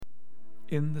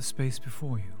In the space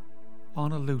before you,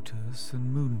 on a lotus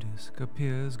and moon disk,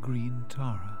 appears green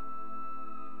Tara.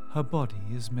 Her body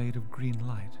is made of green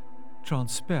light,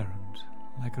 transparent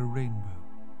like a rainbow.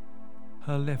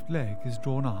 Her left leg is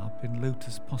drawn up in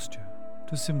lotus posture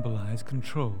to symbolize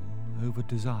control over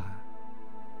desire.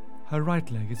 Her right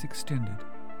leg is extended,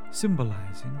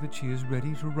 symbolizing that she is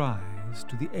ready to rise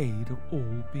to the aid of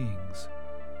all beings.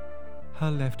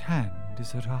 Her left hand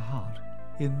is at her heart,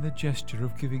 in the gesture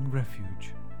of giving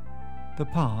refuge, the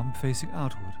palm facing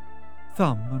outward,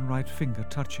 thumb and right finger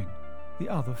touching, the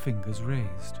other fingers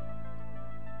raised.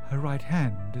 Her right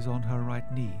hand is on her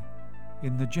right knee,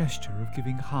 in the gesture of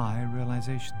giving high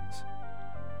realizations.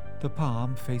 The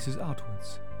palm faces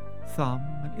outwards, thumb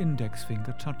and index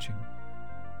finger touching,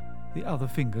 the other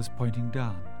fingers pointing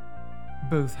down,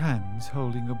 both hands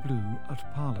holding a blue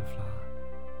Utpala flower.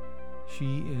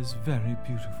 She is very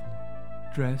beautiful,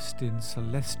 dressed in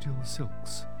celestial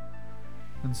silks,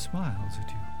 and smiles at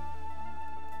you.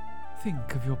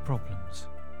 Think of your problems,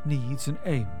 needs and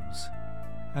aims,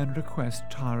 and request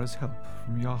Tara's help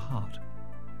from your heart.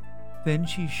 Then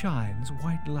she shines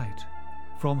white light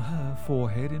from her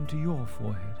forehead into your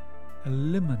forehead,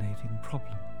 eliminating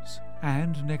problems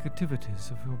and negativities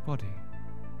of your body.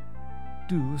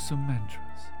 Do some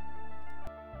mantras.